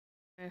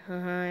No,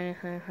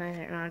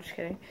 I'm just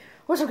kidding.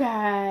 What's up,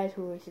 guys?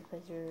 Who is it,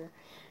 pleasure?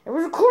 I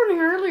was recording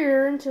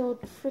earlier until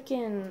it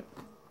freaking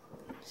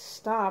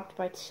stopped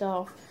by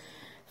itself.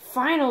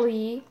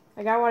 Finally,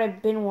 I got what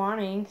I've been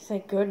wanting.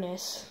 Thank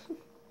goodness.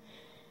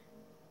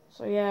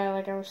 So yeah,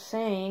 like I was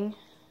saying,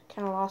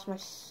 kind of lost my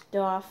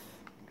stuff.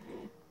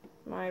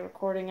 My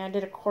recording. I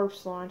did a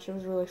corpse launch. It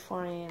was really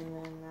funny, and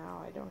then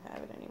now I don't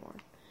have it anymore.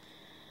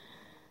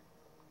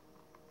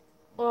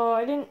 Well,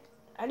 I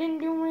didn't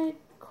do my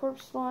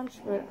corpse launch,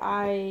 but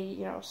I,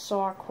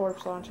 saw a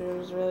corpse launch. It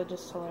was really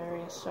just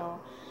hilarious. So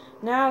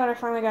now that I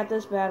finally got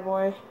this bad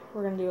boy,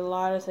 we're gonna do a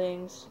lot of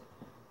things.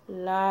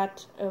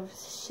 Lot of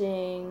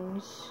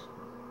things.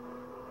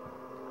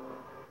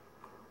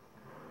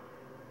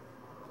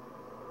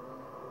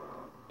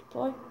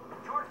 Deploy.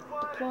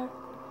 Deploy.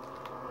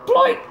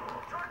 Deploy!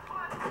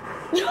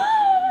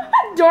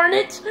 Darn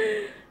it!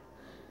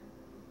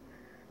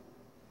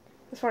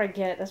 That's what I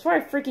get. That's what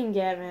I freaking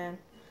get, man.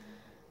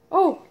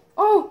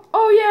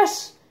 Oh,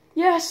 yes!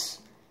 Yes!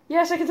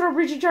 Yes, I can throw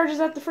breaching charges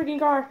at the freaking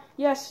car.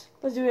 Yes.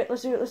 Let's do it.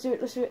 Let's do it. Let's do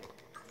it. Let's do it.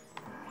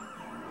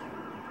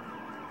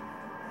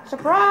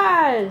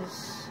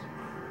 Surprise!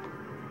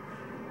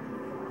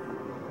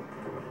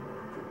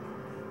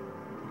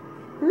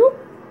 Bloop.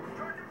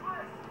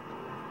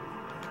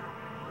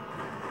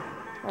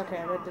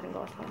 Okay, that didn't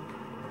go as planned.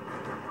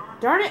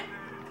 Darn it!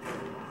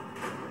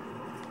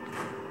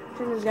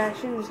 Shooting this guy,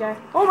 shooting this guy.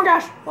 Oh my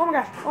gosh! Oh my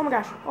gosh! Oh my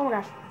gosh! Oh my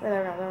gosh! There we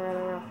go, there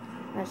we go.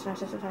 Nice,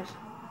 nice, nice, nice.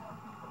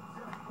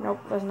 Nope,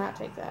 does not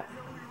take that.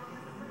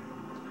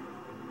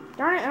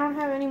 Darn it, I don't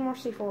have any more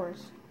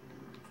C4s.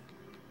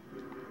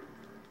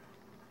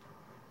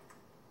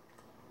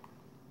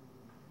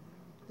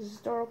 Is this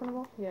door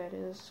openable? Yeah, it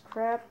is.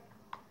 Crap.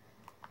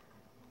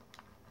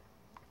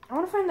 I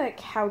want to find that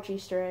couch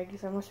Easter egg.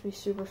 That must be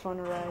super fun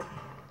to ride.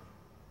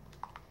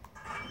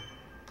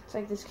 It's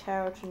like this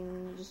couch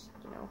and you just,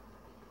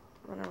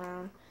 run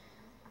around.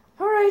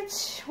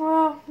 Alright,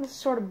 well, this is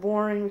sort of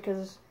boring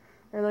because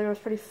earlier it was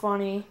pretty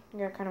funny. I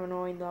got kind of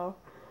annoyed though.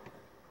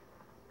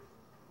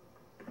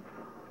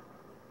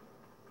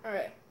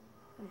 Alright.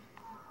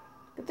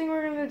 Good thing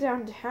we're gonna go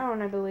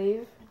downtown, I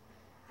believe.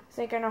 I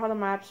think I know how the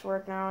maps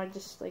work now. It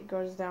just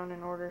goes down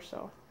in order,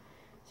 so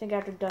I think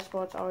after Dust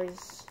Bowl it's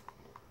always...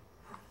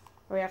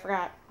 Oh yeah, I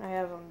forgot. I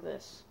have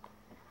this.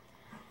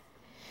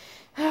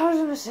 I was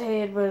gonna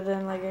say it, but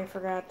then I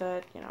forgot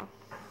that, I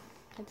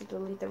had to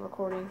delete the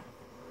recording.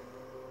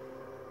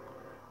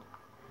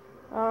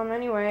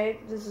 Anyway,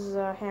 this is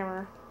a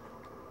hammer.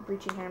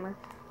 Breaching hammer.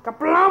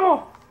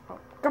 Kaplamo! Oh,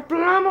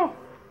 Kaplamo!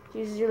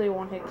 It's usually a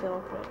one-hit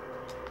kill, but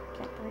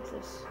can't break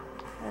this.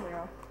 There we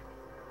go.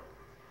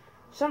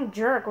 Some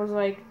jerk was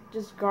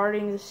just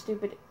guarding this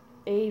stupid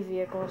A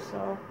vehicle,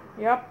 so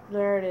yep,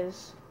 there it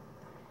is.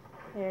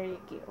 There you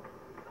go.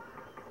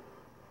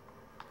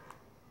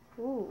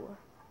 Ooh.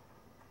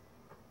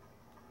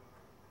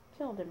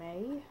 Killed him,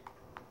 eh?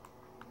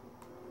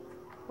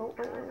 Oh.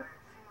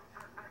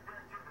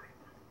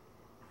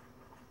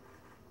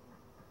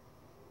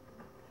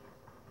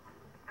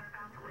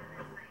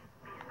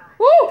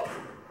 Woo!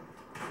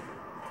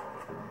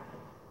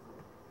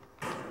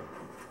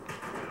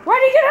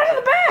 Why'd he get out of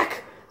the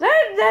back?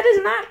 That is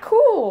not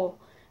cool.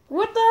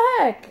 What the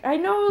heck? I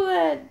know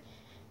that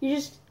you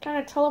just kind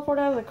of teleport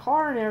out of the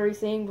car and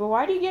everything, but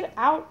why do you get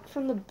out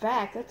from the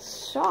back? That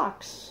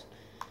sucks.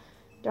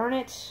 Darn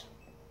it.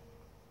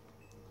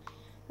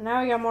 And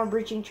now we got more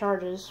breaching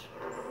charges.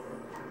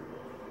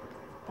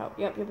 Oh,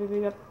 yep.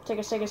 Take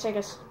us.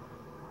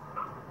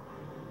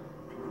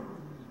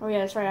 Oh yeah,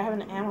 that's right, I have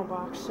an ammo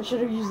box. I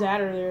should have used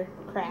that earlier.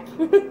 Crap.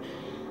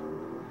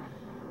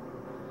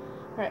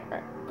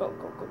 Alright, go.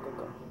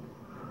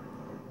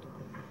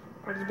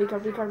 Where's the B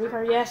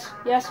car? Yes.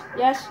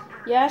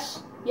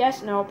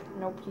 Nope.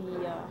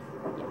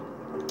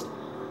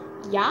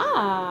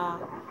 Yeah.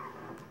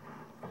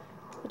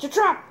 It's a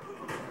trap!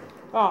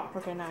 Oh,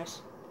 okay,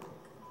 nice.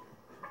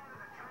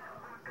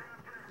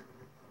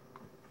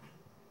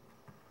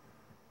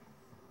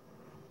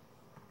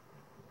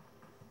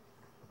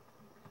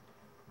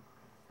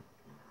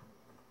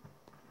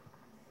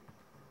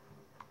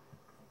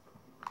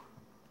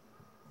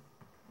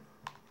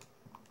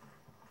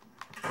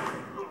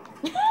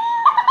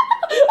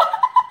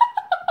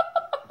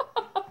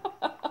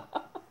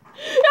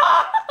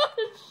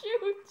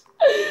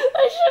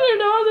 I should have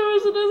known there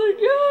was another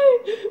guy.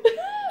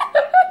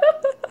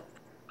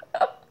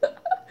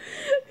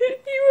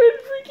 He went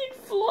freaking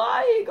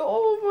flying.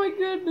 Oh my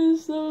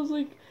goodness. That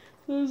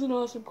was an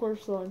awesome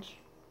corpse launch.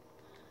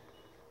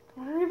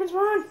 Come on, hurry up and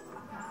spawn.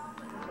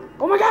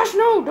 Oh my gosh,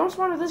 no. Don't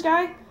spawn with this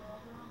guy.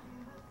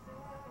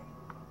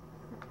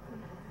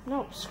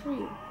 No, screw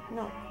you.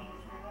 No.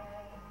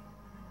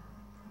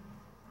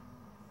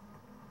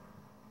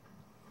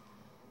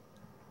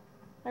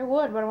 I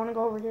would, but I want to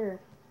go over here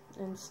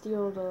and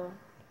steal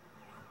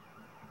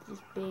this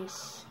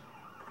base.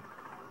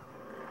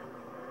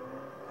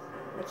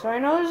 Right, so I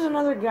know there's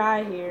another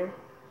guy here.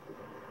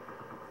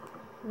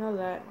 I know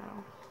that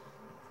now.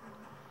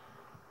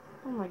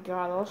 Oh my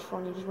god, that was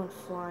funny. He just went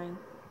flying.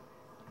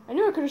 I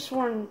knew I could have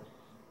sworn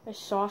I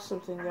saw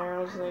something there.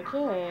 I was like,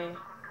 hey.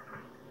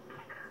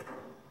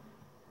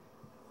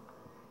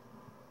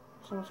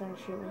 Someone's trying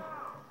to shoot me.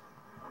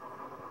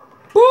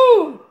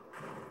 Boom!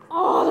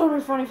 Oh, that would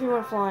be funny if he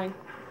went flying.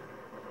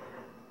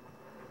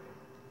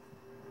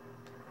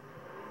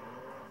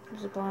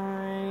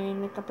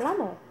 Zipline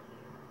Caplamo.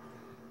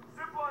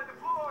 Zipline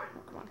deployed.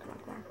 Oh, come on, come on,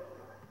 come on.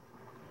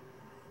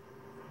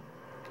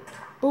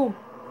 Boom.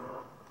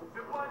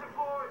 Zipline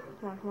deployed.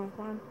 Come on, come on,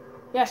 come on.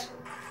 Yes,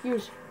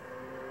 use.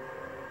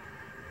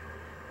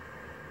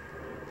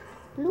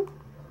 Bloop.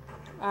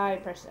 I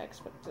pressed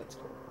X, but that's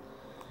cool.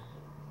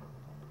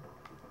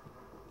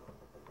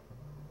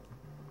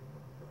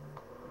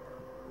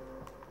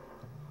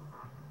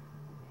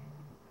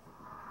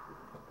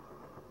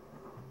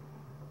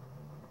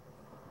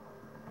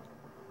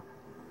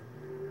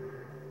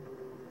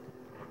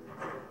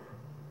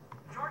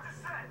 Charges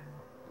set.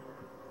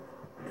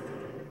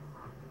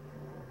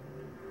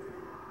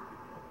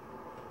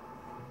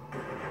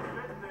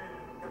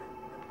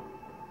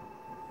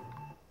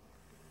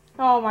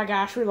 Oh my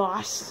gosh, we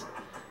lost.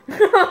 All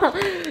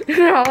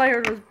I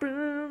heard was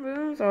boom,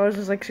 boom. So I was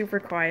just like super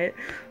quiet.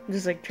 I'm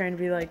just like trying to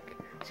be like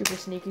super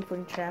sneaky,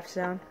 putting traps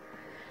down.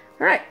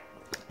 Alright.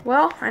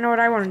 Well, I know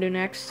what I want to do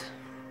next.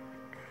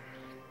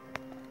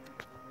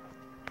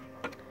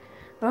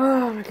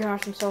 Oh my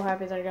gosh, I'm so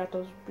happy that I got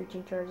those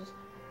breaching charges.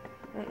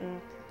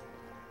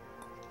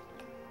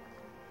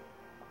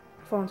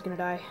 Phone's gonna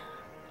die.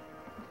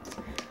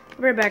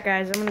 Be right back,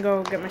 guys. I'm gonna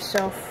go get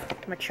myself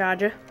my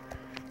charger.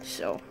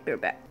 So, be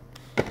right back.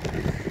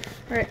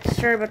 Alright,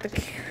 sorry about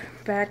the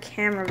back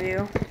camera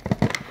view.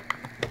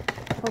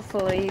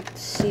 Hopefully you can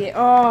see it.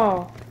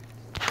 Oh!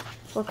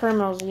 For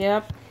criminals,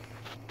 yep.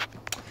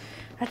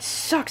 That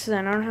sucks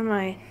then. I don't have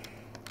my...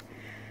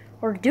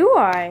 Or do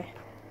I?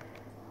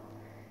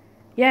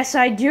 Yes,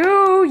 I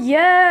do!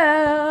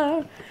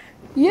 Yeah!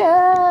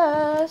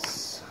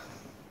 Yes!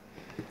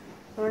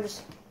 We're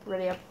just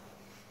ready up.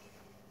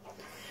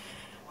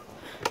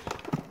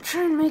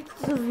 Try and make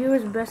the view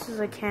as best as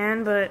I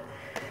can, but...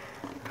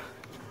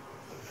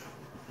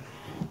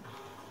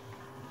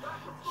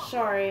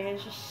 Sorry,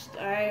 it's just,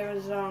 I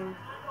was,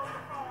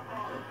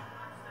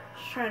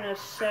 just trying to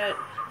set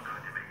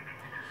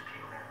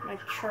my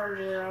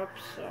charger up,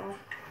 so...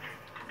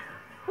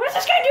 What is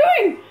this guy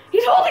doing?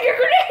 He's holding a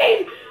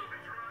grenade!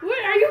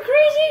 What, are you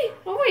crazy?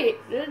 Oh wait,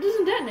 it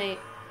doesn't detonate.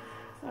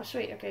 Oh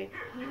sweet, okay,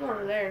 you go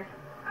over there.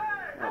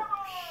 Oh,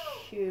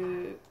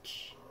 shoot.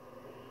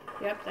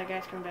 Yep, that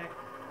guy's coming back.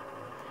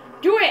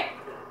 Do it!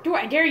 Do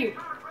it, I dare you!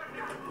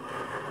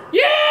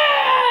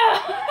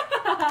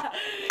 Yeah!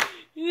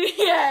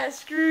 Yeah,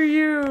 screw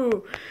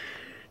you!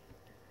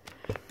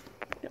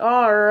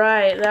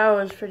 Alright, that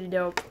was pretty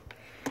dope.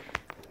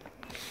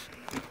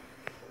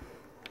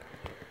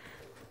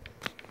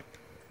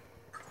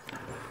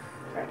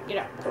 Alright, get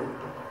out.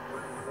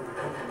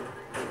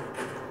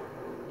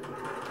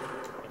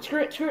 Screw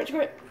it, screw it,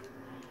 screw it.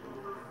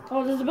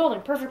 Oh, there's a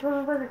building. Perfect,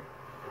 perfect, perfect.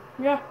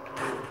 Yeah.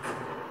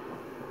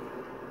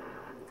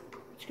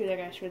 Screw that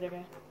guy, screw that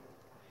guy.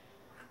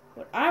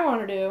 What I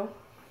want to do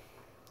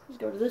is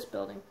go to this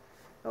building.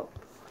 Oh,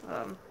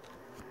 oh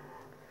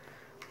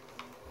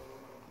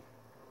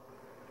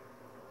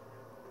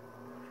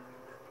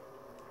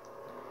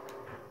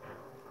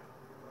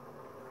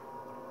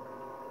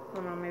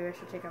no, maybe I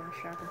should take out my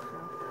shotgun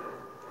now.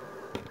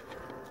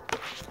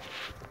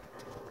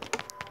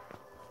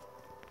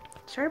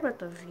 Sorry about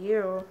the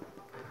view.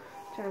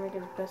 I'm trying to make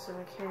it as best as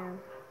I can.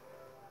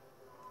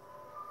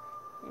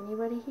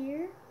 Anybody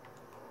here?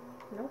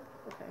 Nope.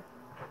 Okay.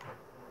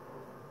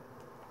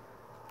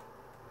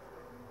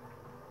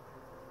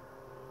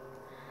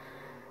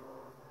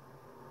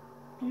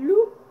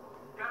 Bloop.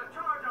 Got a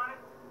charge on it.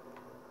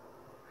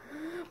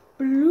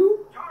 Bloop.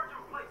 Charge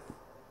in place.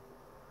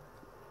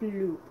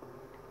 Bloop.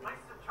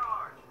 Place the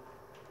charge.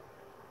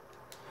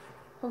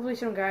 Hopefully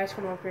some guys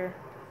come up here.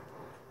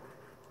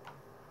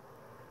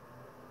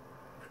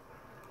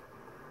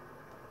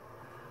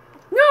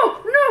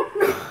 No! No!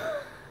 No!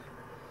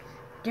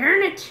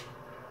 Darn it!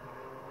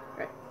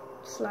 Right.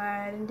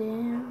 Sliding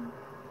down.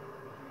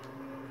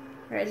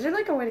 Alright, is there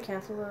like a way to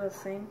cancel the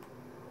thing?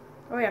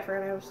 Oh yeah, I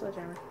forgot I have a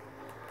sledgehammer.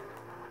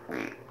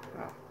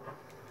 Oh.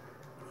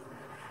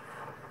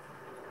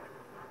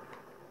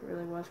 It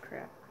really was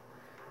crap.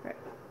 Right.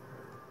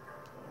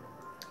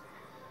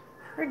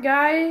 Alright,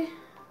 guy.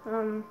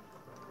 We're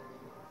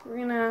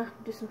gonna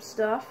do some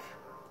stuff.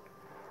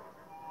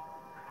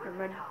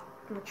 My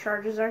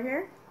charges are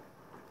here.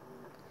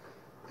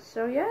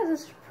 So yeah,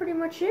 this is pretty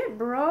much it,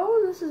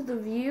 bro. This is the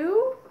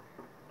view.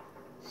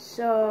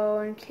 So,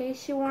 in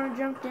case you want to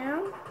jump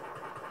down.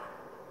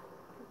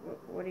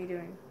 What are you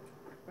doing?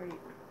 Are you...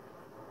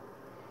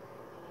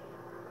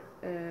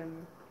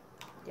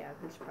 yeah,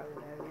 this is probably a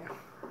bad idea.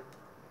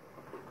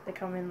 They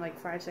come in like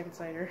 5 seconds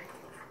later.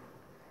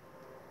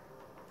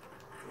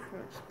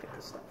 I'll just pick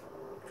this stuff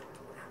up.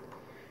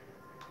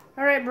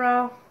 Alright,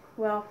 bro.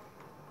 Well,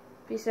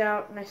 peace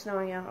out. Nice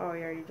knowing you. Oh,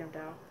 you already jumped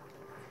out.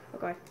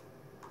 Okay.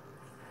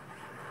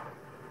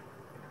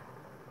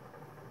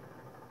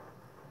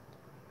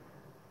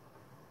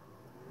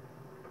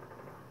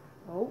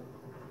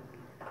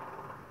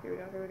 Here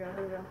we go, here we go,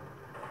 here we go.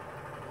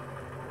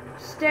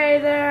 Stay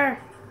there!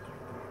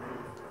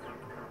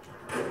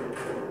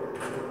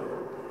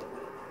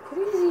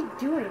 What is he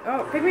doing?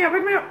 Oh, pick me up,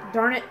 pick me up!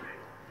 Darn it.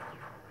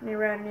 Need a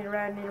ride, need a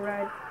ride, need a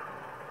ride.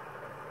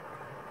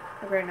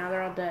 Okay, now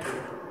they're all dead.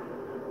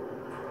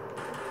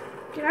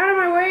 Get out of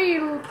my way,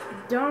 you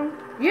dumb.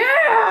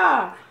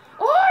 Yeah!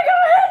 Oh, I got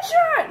a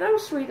headshot! That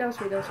was sweet, that was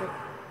sweet, that was sweet.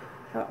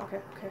 Oh,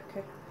 okay, okay,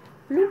 okay.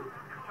 Bloop.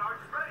 Charge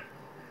is ready.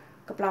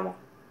 Kaplamo.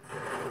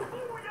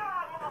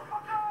 Booyah,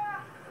 motherfucker!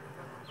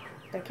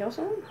 Did I kill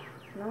someone?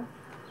 No?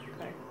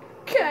 Okay.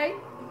 Okay.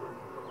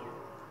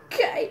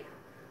 Okay.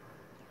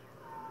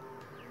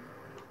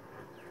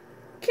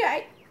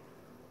 Okay.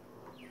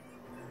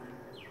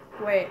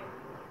 Wait.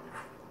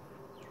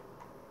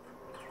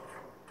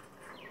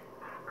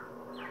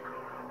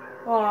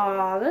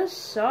 Aw, this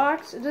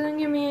sucks. It doesn't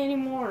give me any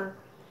more.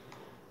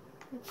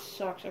 It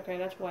sucks. Okay,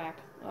 that's whack.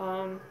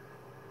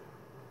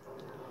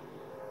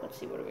 Let's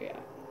see, what do we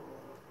got?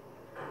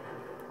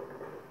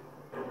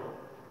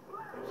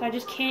 So I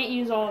just can't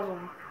use all of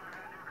them.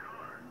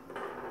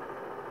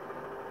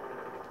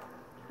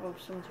 Oh,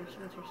 someone's here,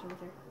 someone's here,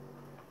 someone's here.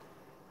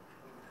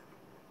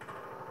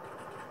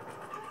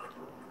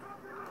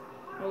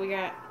 Oh, we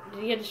got...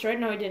 Did he get destroyed?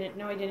 No, he didn't.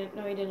 No, he didn't.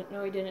 No, he didn't.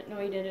 No, he didn't. No,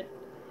 he didn't.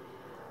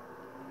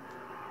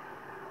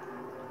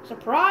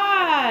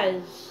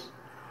 Surprise!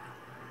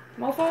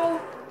 Mofo?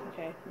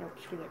 Okay, nope,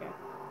 screw that guy.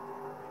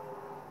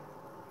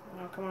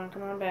 Oh, come on,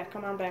 come on back,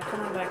 come on back, come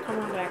on back, come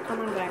on back, come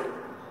on back.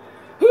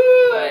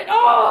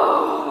 Oh!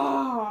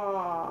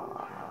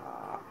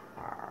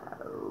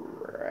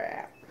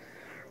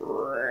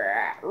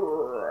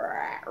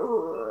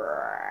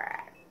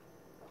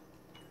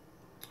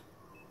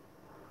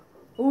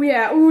 Oh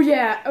yeah, oh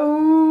yeah,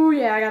 oh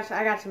yeah,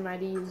 I got some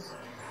IDs.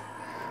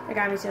 I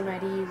got me some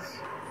IDs.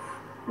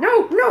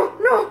 No, no,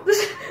 no, this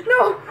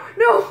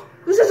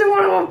isn't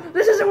one of them,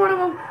 this isn't one of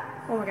them.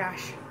 Oh my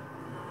gosh.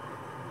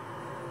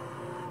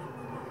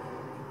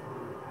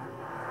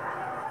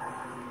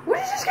 What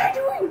is this guy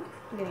doing?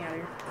 I'm getting out of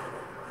here.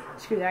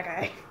 Screw that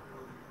guy.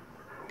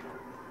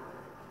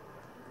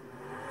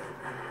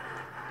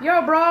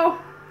 Yo, bro.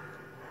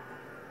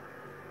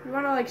 You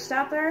wanna like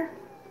stop there?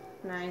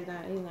 Nah, he's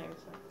not gonna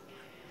stop.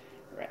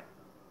 Right.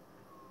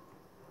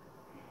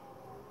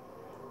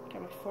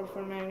 Got my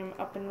 44 Magnum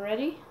up and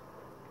ready.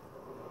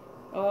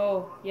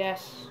 Oh,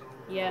 yes.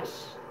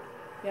 Yes.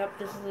 Yep,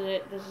 this is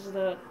it. This is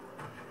the...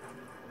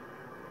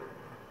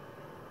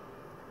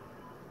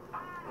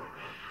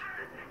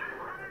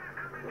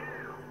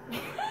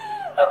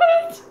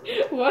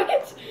 What?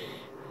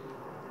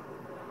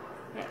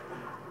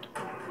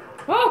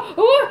 What?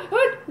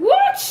 Oh,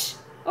 what?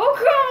 Oh,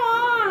 come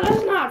on!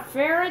 That's not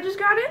fair. I just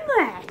got in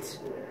that.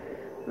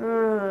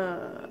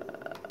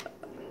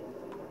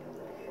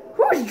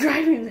 Who's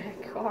driving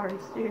that car?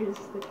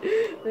 Seriously,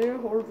 they're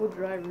horrible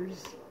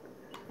drivers.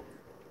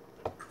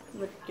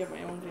 Let's get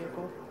my own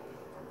vehicle.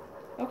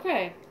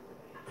 Okay.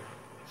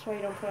 That's why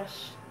you don't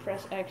press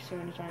X too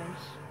many times.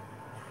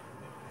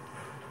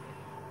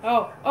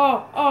 Oh,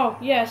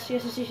 yes.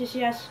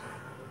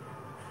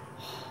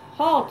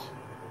 Halt!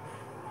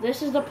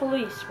 This is the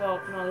police.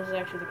 Well, no, this is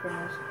actually the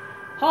criminals.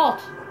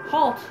 Halt!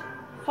 Halt!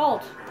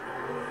 Halt!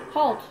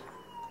 Halt!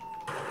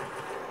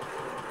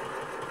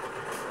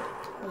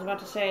 I was about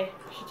to say,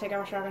 I should take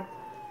out my shotgun.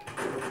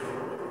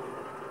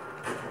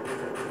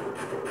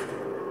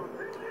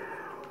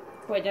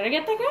 Wait, did I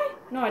get that guy?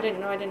 No, I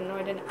didn't.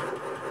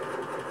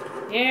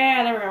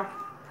 Yeah, there we go.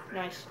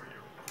 Nice.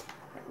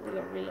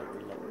 Reload.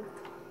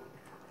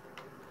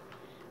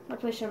 I'll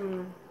play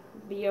some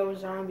BO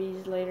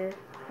Zombies later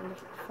on the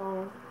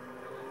phone.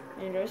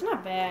 And it's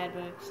not bad,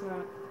 but it's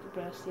not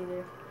the best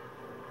either.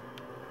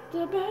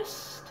 The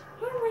best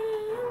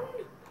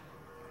around.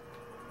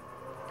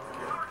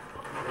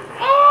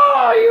 Oh,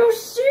 are you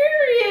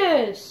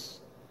serious?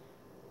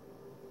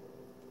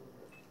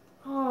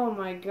 Oh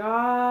my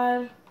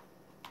god.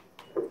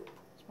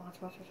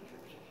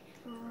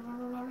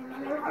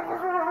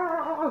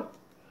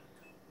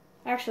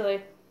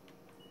 Actually,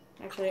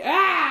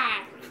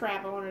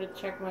 crap, I wanted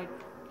to check if I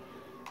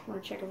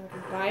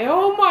can buy,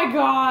 oh my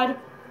god!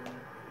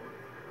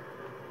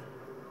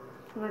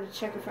 I wanted to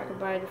check if I could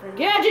buy a different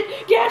gadget!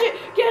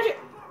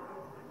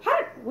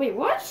 Wait,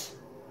 what?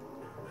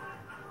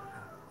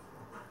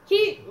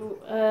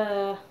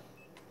 I'm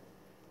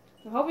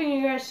hoping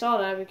you guys saw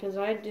that because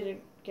I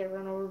didn't get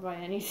run over by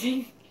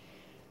anything.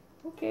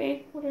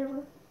 Okay,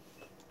 whatever.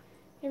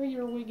 Maybe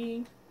you're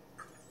wigging.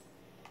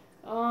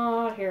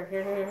 Here.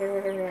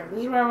 This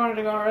is where I wanted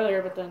to go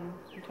earlier, but then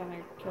I kind of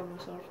killed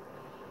myself.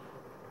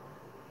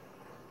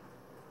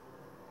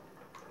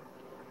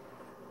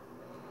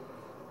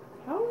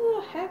 How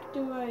the heck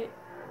do I...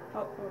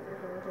 Oh,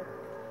 here.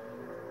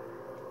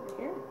 Right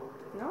here?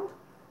 No?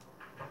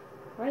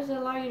 Why does it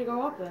allow you to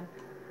go up then?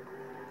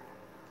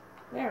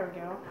 There we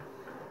go.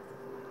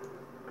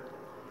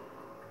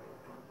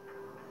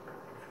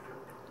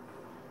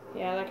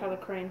 Yeah, I like how the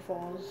crane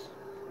falls.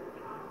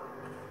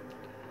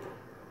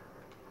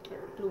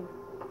 Blue.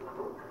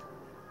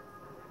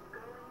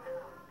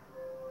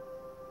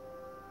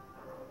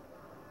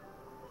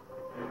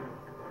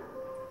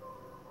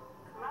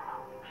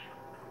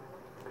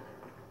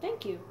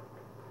 Thank you.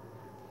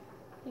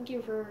 Thank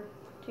you for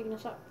taking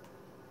us up.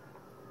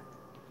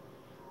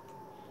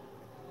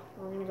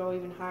 We're gonna go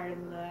even higher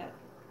than that.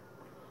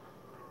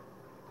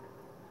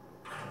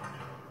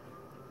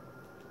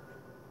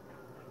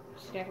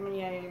 Stack him in,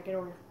 yeah, get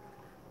over here.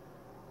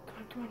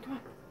 Come on.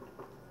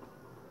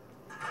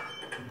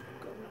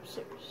 Going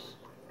upstairs.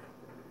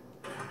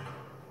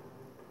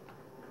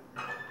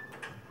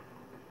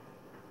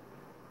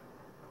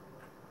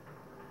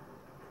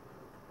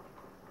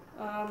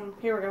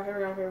 Here we go.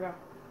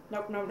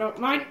 Nope,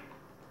 mine!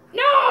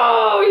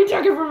 No! You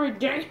took it from me,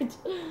 dang it!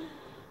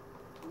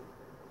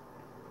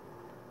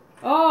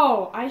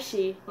 Oh, I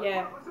see,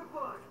 yeah.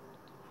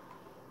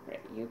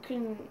 Right, you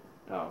can...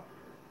 Oh.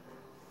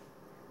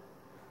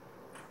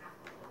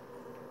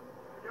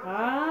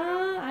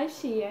 Ah, I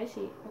see.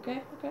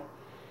 Okay. Right.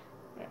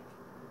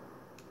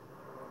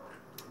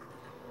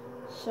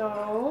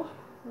 So,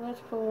 let's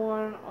put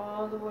one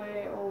all the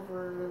way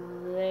over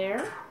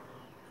there.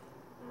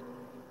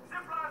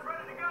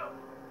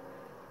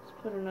 Let's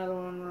put another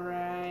one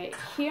right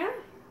here.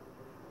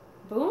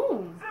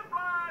 Boom.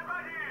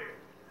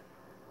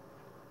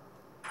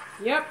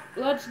 Yep,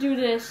 let's do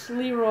this,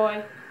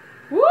 Leroy.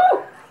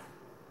 Woo!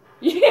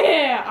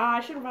 Yeah! Ah, I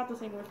should have brought this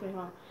thing with me,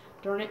 huh?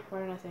 Darn it, why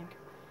didn't I think?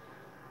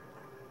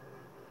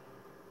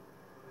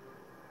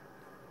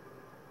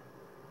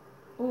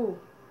 Ooh.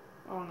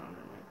 Oh, no.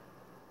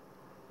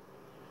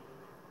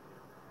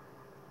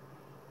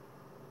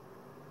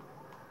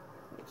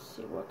 Let's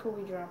see, what could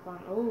we drop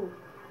on? Oh.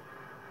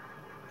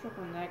 Drop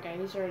on that guy.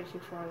 He's already too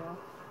far, though.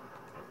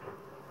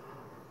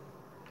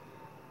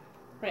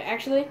 Right,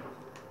 actually, I'm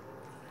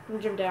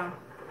gonna jump down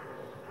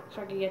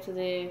so I can get to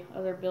the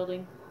other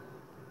building.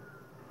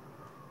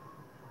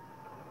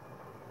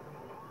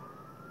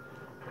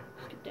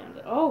 Let's get down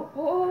to... Nope,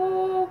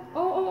 we're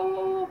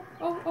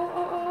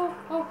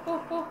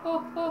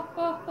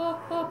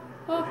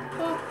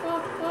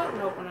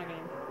not getting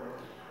him.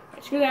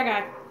 Right, screw that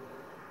guy.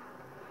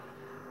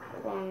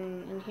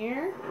 One in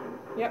here.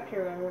 Yep,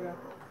 here we go.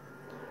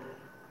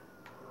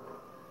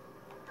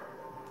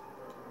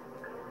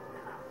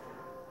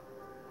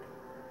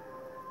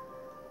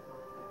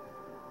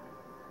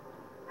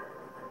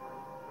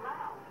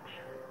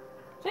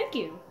 Thank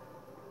you.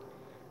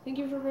 Thank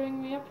you for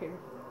bringing me up here.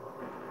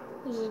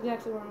 This is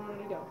exactly where I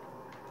wanted to go.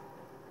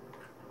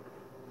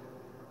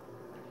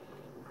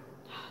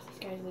 These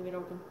guys leave it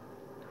open.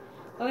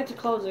 I like to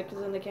close it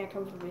because then they can't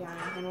come from behind.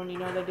 And when you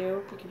know they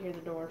do, you can hear the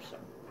door, so.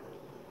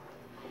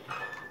 I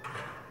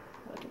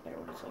like it better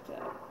when it's like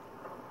that.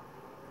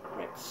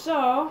 Right,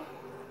 so.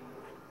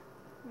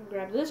 I'm gonna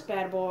grab this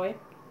bad boy.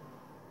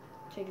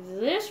 Take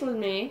this with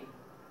me.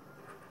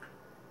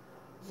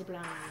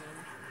 Zipline.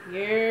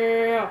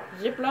 Yeah!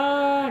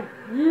 Zipline!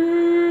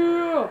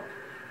 Yeah!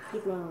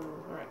 Zipline.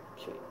 Alright,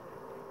 sweet.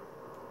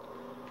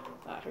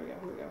 Here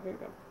we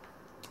go.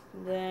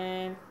 And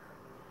then...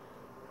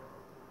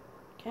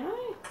 Can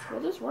I?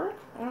 Will this work?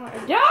 I don't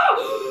know. No!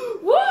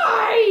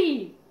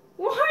 Why?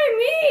 Why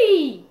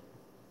me?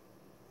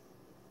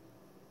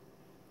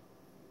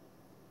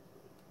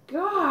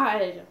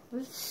 God!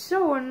 This is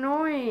so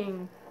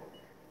annoying.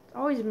 It's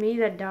always me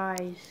that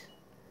dies.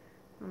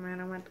 Oh man,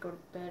 I'm gonna have to go to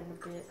bed in a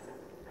bit.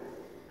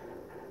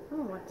 I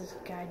don't know what this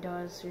guy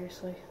does,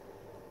 seriously.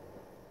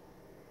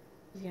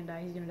 He's gonna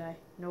die.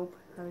 Nope.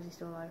 How is he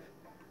still alive?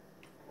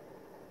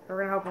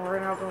 We're gonna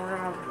help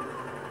him.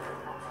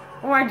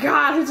 Oh my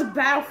god, it's a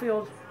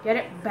battlefield. Get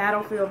it?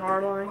 Battlefield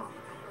hardline.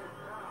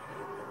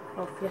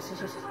 Oh, yes.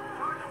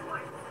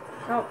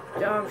 Oh,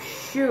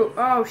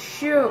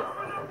 shoot.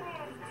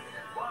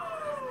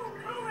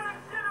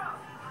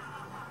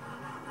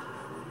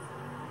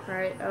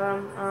 Alright,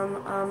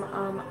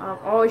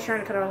 oh, he's trying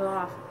to cut us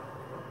off.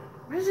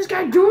 What is this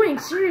guy doing?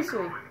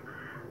 Seriously.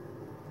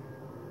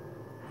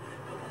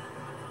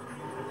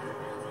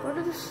 Go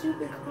to the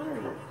stupid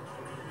car.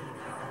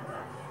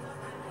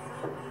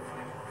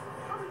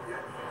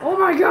 Oh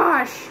my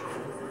gosh!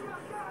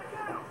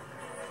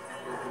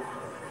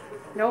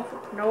 Nope.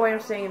 No way I'm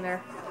staying in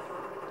there.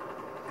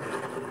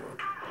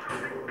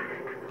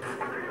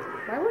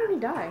 Why wouldn't he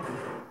die?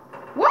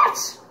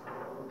 What?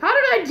 How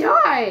did I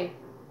die?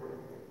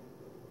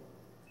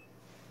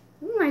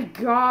 Oh my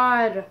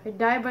god. I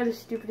died by the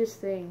stupidest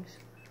things.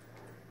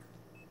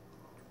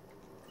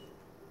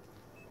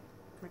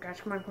 Oh my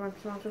gosh, come on.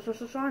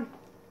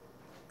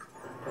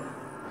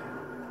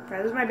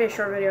 Alright, this might be a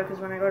short video because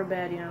when I go to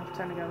bed, you know, it's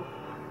time to go.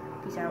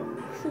 Peace out.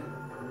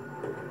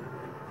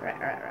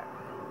 Alright.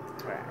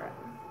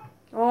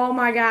 Oh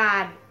my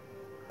god.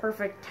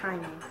 Perfect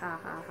timing. Ha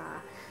ha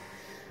ha.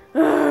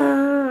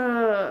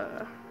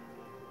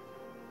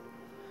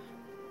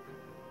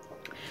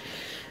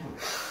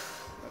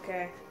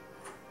 Okay.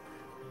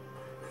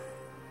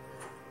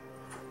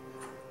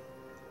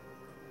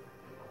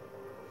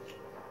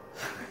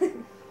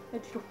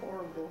 That's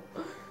horrible.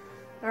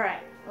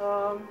 Alright,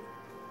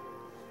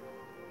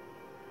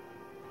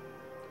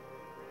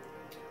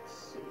 let's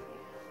see.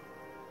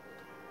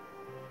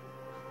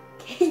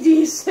 KD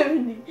is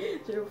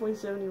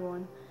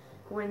 0.71.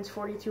 Wins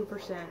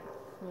 42%.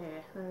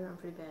 Yeah, I'm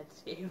pretty bad at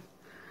this game.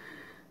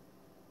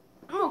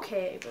 I'm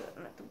okay, but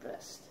I'm not the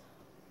best.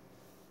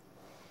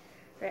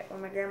 Right,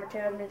 when my grandma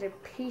tells me to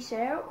peace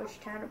out, it's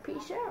time to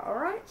peace out,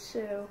 alright?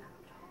 So,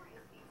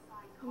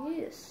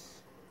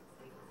 yes.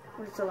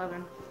 It's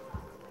 11.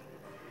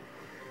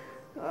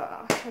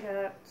 I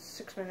got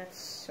 6 minutes,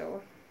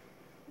 so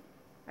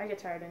I get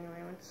tired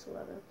anyway when it's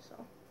 11,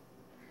 so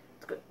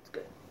it's good, it's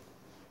good.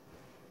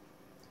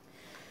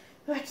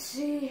 Let's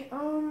see,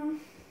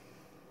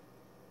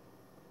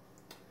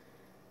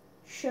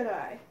 should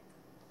I?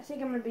 I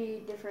think I'm gonna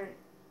be different.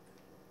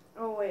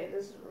 Oh wait,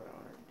 this is what I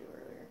wanted to do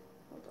earlier.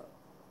 Hold up.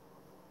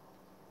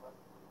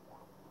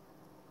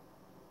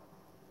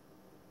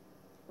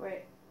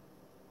 Wait.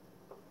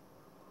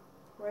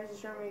 Why is it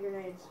showing me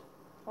grenades?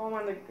 Oh, I'm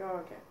on the,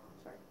 oh, okay,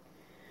 sorry.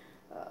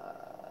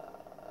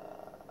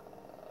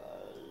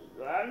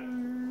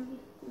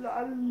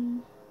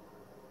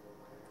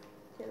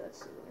 Okay, let's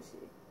see, let me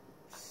see.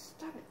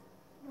 Stop it.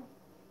 No.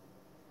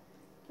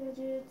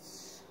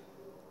 Gadgets.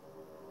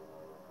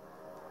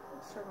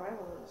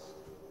 Survivalist.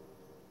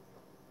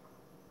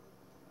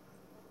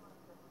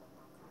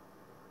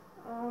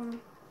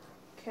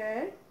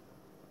 Okay.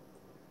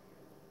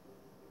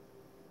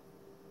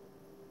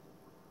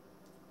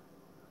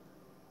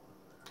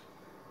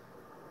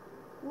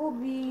 Will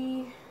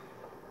be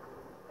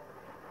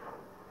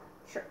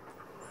sure.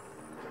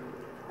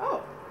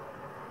 Oh.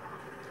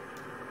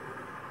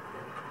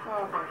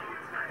 Oh, okay.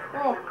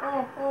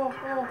 Oh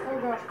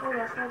gosh,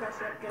 oh gosh,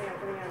 yep, getting out.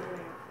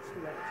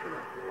 Screw that.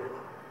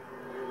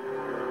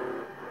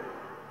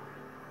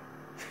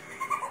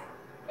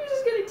 You're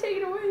just getting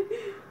taken away.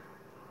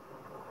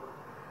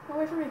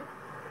 Away from me.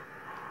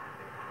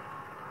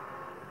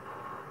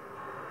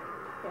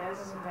 Yeah, this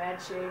is in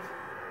bad shape.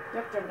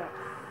 Yep, jump it up.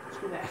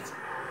 Screw that.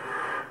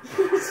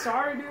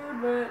 Sorry,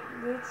 dude, but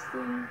this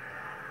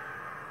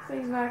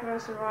thing's not gonna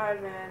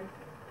survive, man.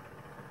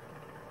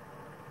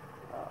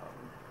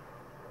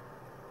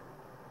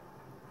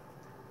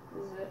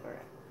 This is it,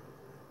 alright.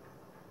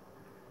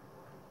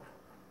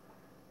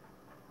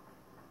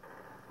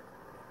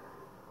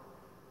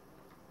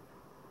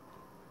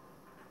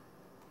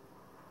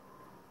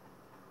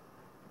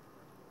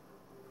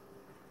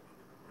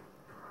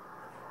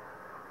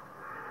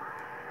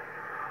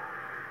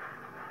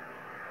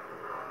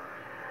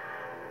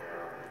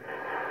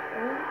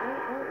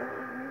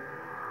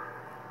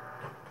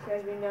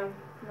 Guy's being down.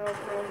 No, he's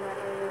not.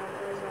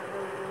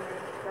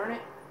 Darn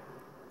it.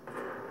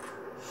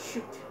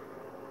 Shoot.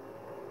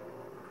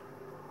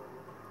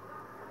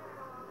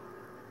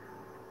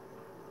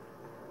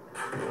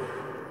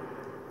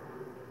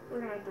 We're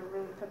gonna have to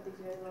really cut these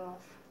guys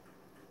off.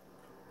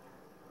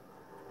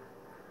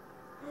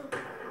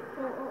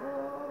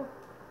 Oh.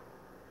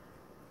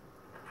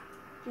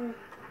 Okay.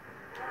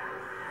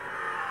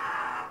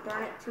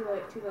 Darn it, too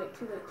late. Too late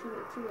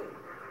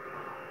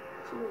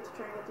to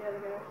try and get the other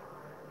guy.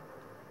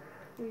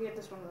 We get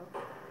this one though.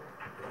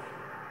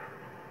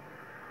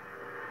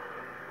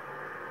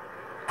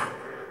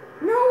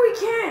 No, we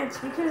can't!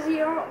 Because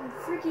he all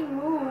freaking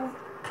moved.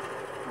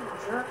 Oh,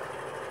 jerk.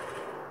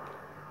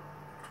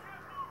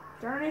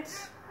 Darn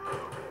it.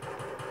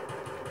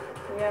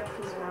 Yep,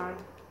 he's gone.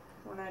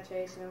 We're not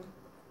chasing him.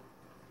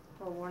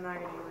 Oh, we're not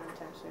getting him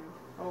anytime soon.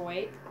 Oh,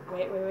 wait.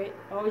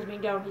 Oh, he's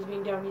being down.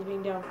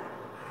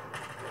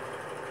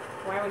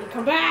 Why would he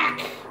come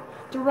back?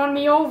 To run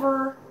me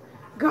over?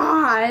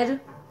 God!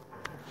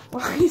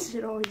 Why is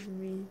it always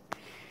me?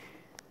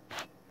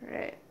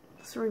 Alright.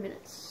 3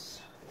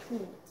 minutes. 2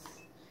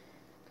 minutes.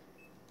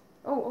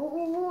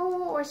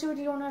 Oh, I see what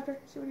he's going after.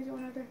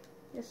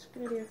 Yes,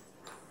 good idea.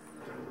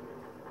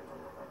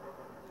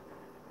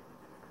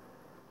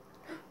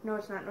 No,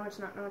 it's not.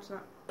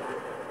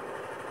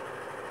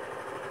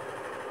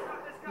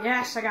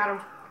 Yes, I got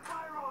him.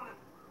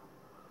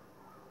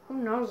 Who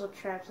knows what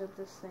traps that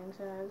this thing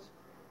has?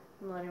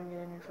 I'm gonna let him get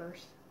in here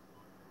first.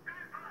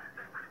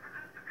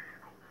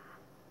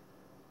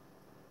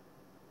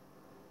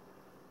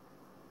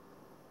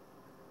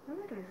 I'm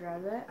not gonna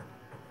drive that.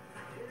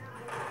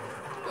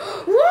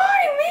 Why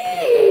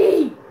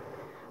me?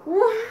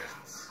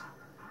 What?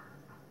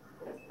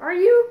 Are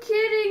you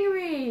kidding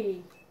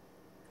me?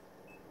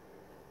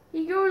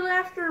 He goes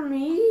after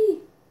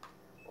me?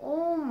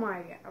 Oh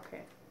my god.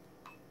 Okay.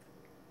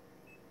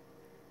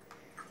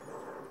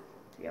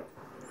 Yep.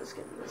 Let's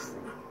get this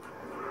thing.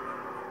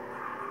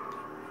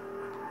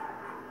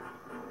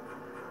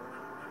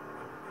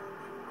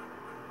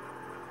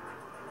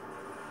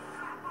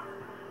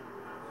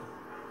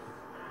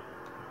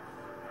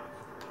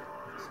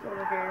 Let's go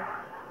over here.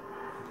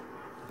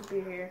 We'll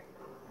be here.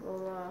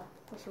 We'll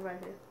survive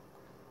here.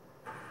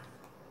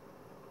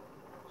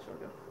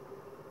 Sort of.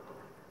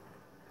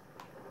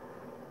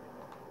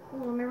 Oh,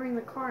 let me bring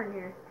the car in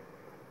here.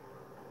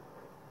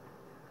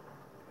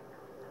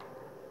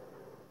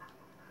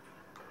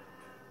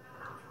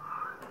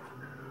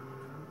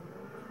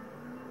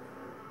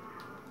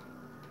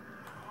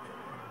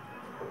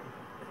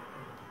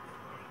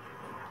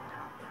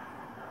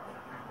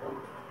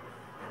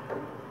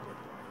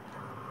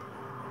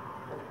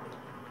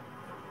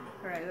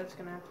 Alright. Alright, that's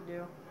gonna have to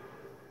do.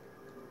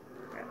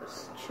 Alright,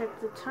 let's check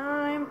the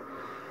time.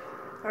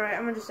 Alright,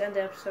 I'm gonna just end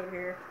the episode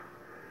here.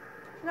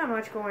 Not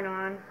much going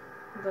on.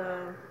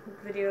 The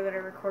video that I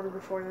recorded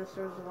before this,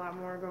 there was a lot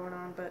more going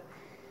on, but I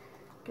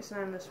guess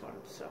not in this one,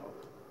 so.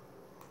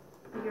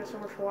 Thank you guys so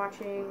much for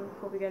watching.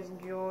 Hope you guys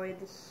enjoyed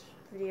this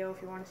video.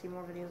 If you want to see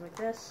more videos like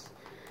this,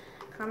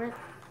 comment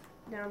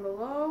down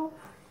below.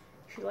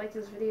 If you like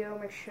this video,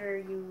 make sure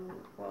you,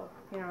 well,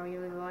 you know,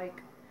 you leave a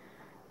like.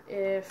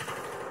 If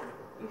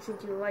you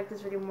think you like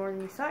this video more than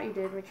you thought you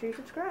did, make sure you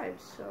subscribe.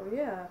 So,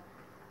 yeah.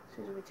 As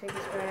soon as we take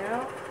this guy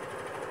out.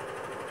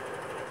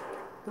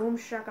 Boom,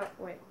 shaka.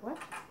 Wait, what?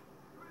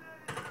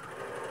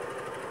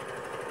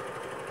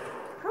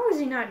 How is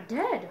he not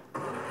dead?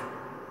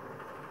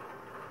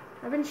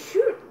 I've been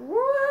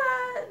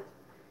what?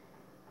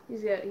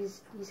 He's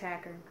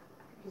hacker.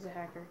 He's a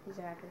hacker. He's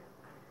a hacker.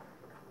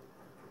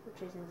 We're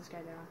chasing this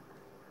guy down.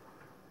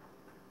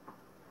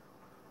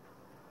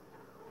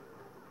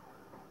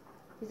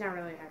 He's not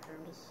really a hacker,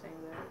 I'm just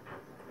saying that.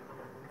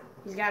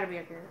 He's gotta be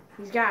up here.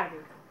 He's gotta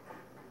be.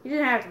 He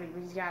didn't have to be,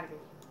 but he's gotta be.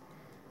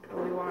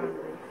 What we want him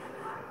to be.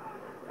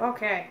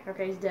 Okay,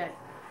 okay, he's dead.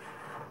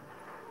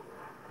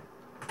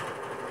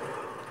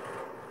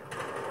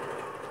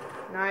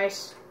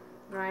 Nice.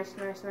 Nice,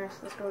 nice, nice.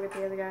 Let's go get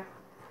the other guy.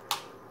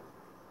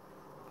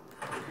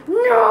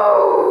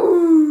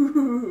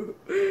 No!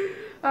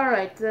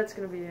 Alright, that's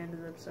gonna be the end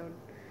of the episode.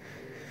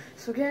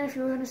 So again, if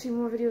you want to see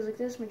more videos like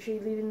this, make sure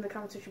you leave it in the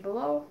comment section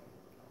below.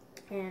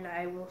 And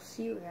I will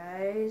see you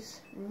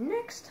guys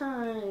next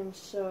time.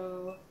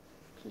 So,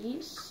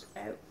 peace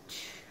out.